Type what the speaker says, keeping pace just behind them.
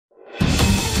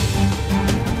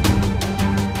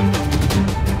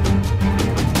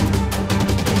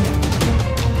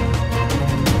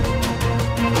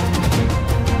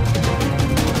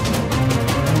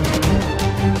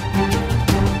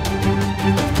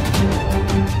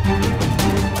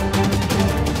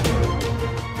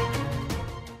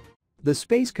The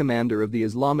space commander of the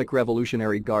Islamic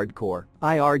Revolutionary Guard Corps,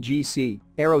 IRGC,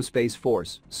 Aerospace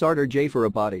Force, Sardar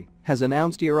Jafarabadi, has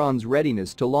announced Iran's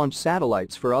readiness to launch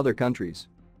satellites for other countries.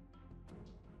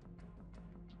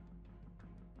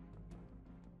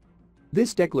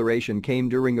 This declaration came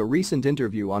during a recent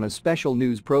interview on a special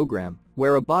news program,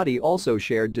 where Abadi also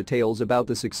shared details about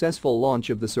the successful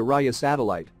launch of the Suraya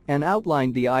satellite and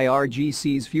outlined the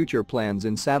IRGC's future plans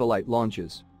in satellite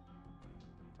launches.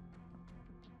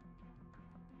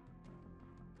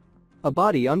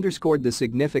 Abadi underscored the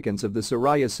significance of the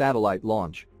Suraya satellite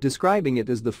launch, describing it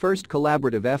as the first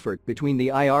collaborative effort between the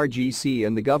IRGC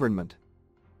and the government.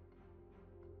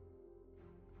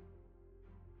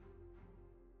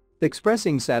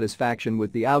 Expressing satisfaction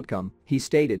with the outcome, he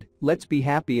stated, "Let's be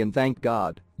happy and thank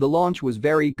God, the launch was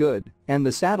very good, and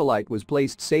the satellite was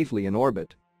placed safely in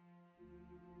orbit."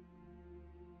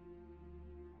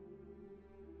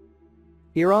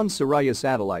 Iran's Suraya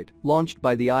satellite, launched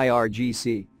by the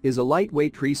IRGC, is a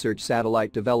lightweight research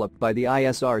satellite developed by the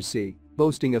ISRC,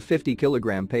 boasting a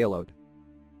 50-kilogram payload.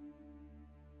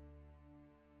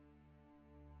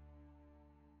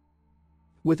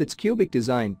 With its cubic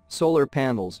design, solar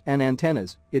panels, and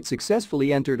antennas, it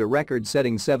successfully entered a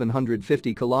record-setting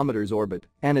 750 km orbit,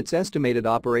 and its estimated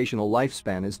operational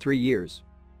lifespan is 3 years.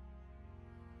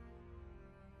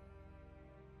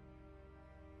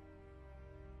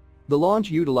 The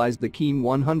launch utilized the Qaem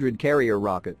 100 carrier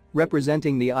rocket,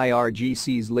 representing the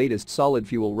IRGC's latest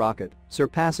solid-fuel rocket,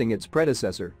 surpassing its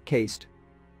predecessor, KAIST.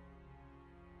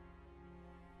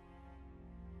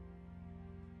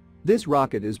 This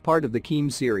rocket is part of the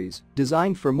Qaem series,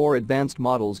 designed for more advanced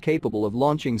models capable of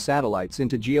launching satellites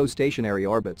into geostationary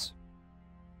orbits.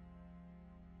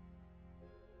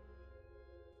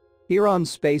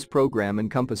 Iran's space program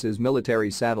encompasses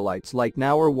military satellites like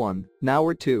Naur-1,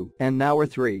 Naur-2, and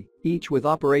Naur-3, each with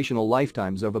operational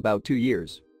lifetimes of about 2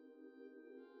 years.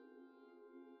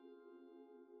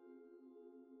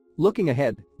 Looking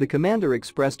ahead, the commander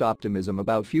expressed optimism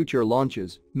about future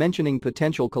launches, mentioning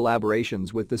potential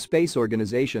collaborations with the space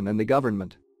organization and the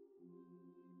government.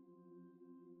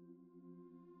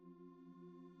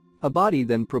 Abadi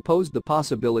then proposed the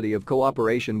possibility of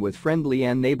cooperation with friendly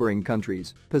and neighboring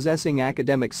countries possessing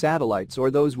academic satellites or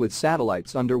those with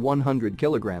satellites under 100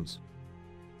 kilograms.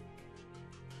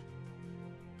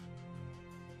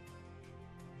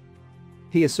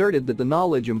 He asserted that the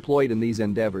knowledge employed in these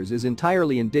endeavors is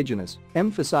entirely indigenous,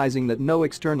 emphasizing that no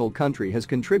external country has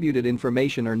contributed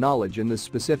information or knowledge in this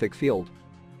specific field.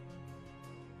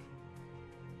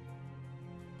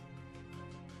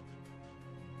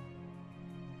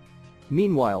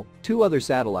 Meanwhile, 2 other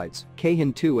satellites,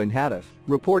 Qaem-2 and Hadaf,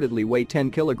 reportedly weigh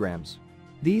 10 kilograms.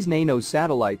 These nano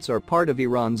satellites are part of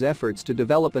Iran's efforts to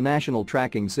develop a national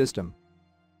tracking system.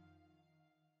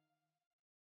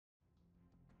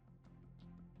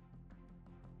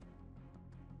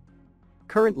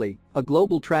 Currently, a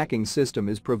global tracking system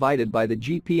is provided by the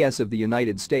GPS of the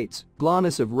United States,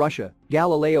 GLONASS of Russia,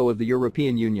 Galileo of the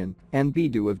European Union, and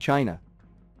Beidou of China.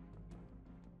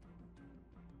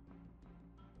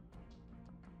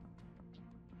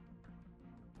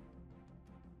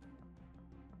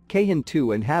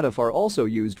 Qaem-2 and Hadaf are also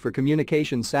used for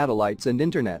communication satellites and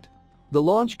internet. The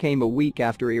launch came a week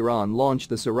after Iran launched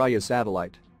the Suraya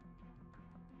satellite.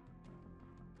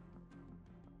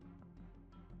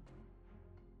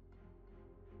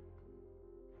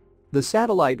 The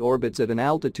satellite orbits at an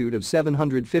altitude of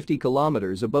 750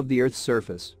 kilometers above the Earth's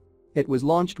surface. It was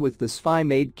launched with the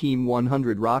SFI-made Qaem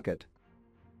 100 rocket.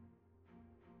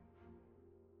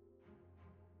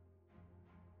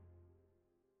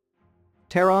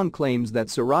 Tehran claims that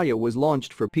Suraya was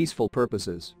launched for peaceful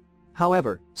purposes.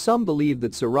 However, some believe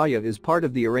that Suraya is part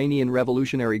of the Iranian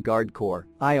Revolutionary Guard Corps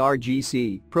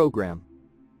 (IRGC) program.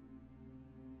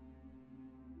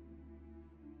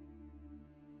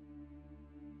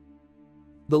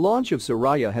 The launch of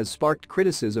Suraya has sparked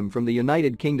criticism from the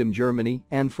United Kingdom, Germany,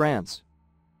 and France.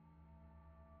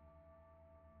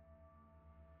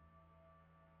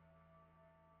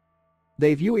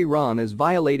 They view Iran as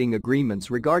violating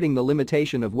agreements regarding the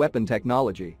limitation of weapon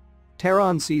technology.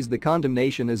 Tehran sees the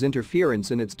condemnation as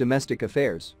interference in its domestic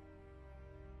affairs.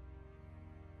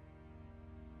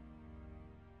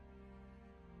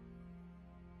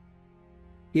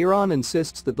 Iran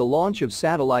insists that the launch of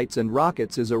satellites and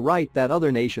rockets is a right that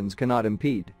other nations cannot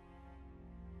impede.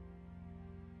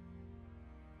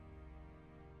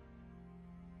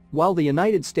 While the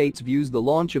United States views the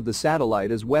launch of the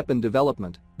satellite as weapon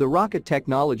development, the rocket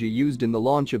technology used in the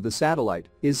launch of the satellite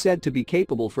is said to be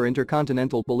capable for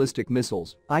intercontinental ballistic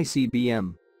missiles,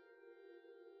 ICBM.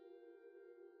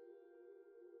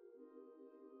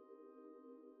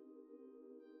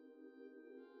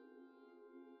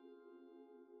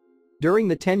 During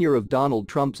the tenure of Donald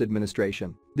Trump's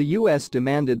administration, the US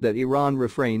demanded that Iran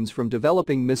refrains from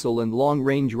developing missile and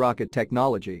long-range rocket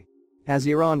technology. As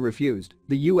Iran refused,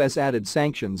 the US added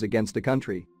sanctions against the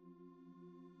country.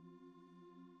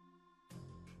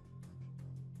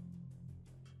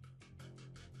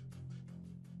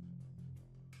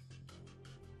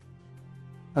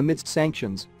 Amidst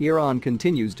sanctions, Iran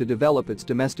continues to develop its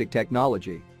domestic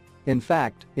technology. In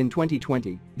fact, in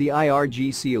 2020, the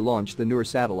IRGC launched the Nur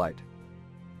satellite.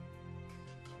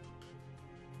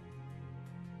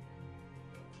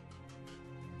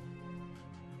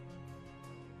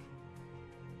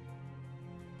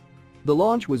 The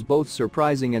launch was both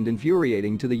surprising and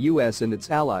infuriating to the US and its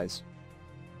allies.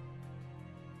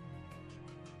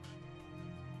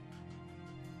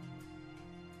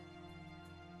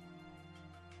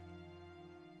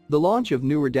 The launch of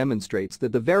Nur demonstrates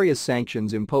that the various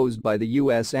sanctions imposed by the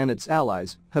US and its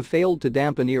allies have failed to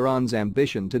dampen Iran's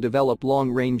ambition to develop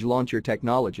long-range launcher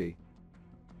technology.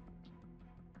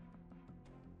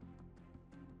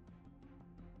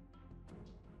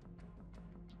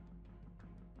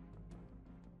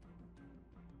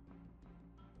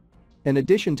 In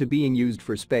addition to being used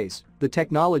for space, the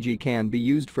technology can be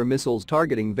used for missiles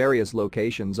targeting various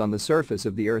locations on the surface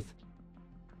of the Earth.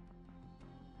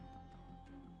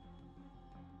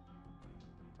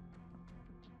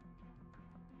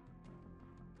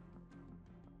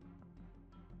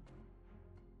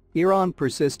 Iran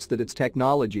persists that its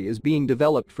technology is being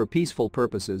developed for peaceful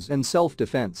purposes and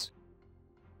self-defense.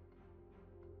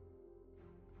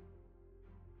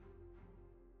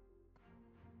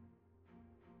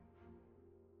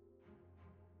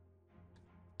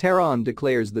 Tehran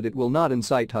declares that it will not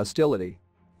incite hostility.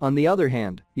 On the other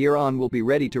hand, Iran will be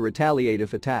ready to retaliate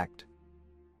if attacked.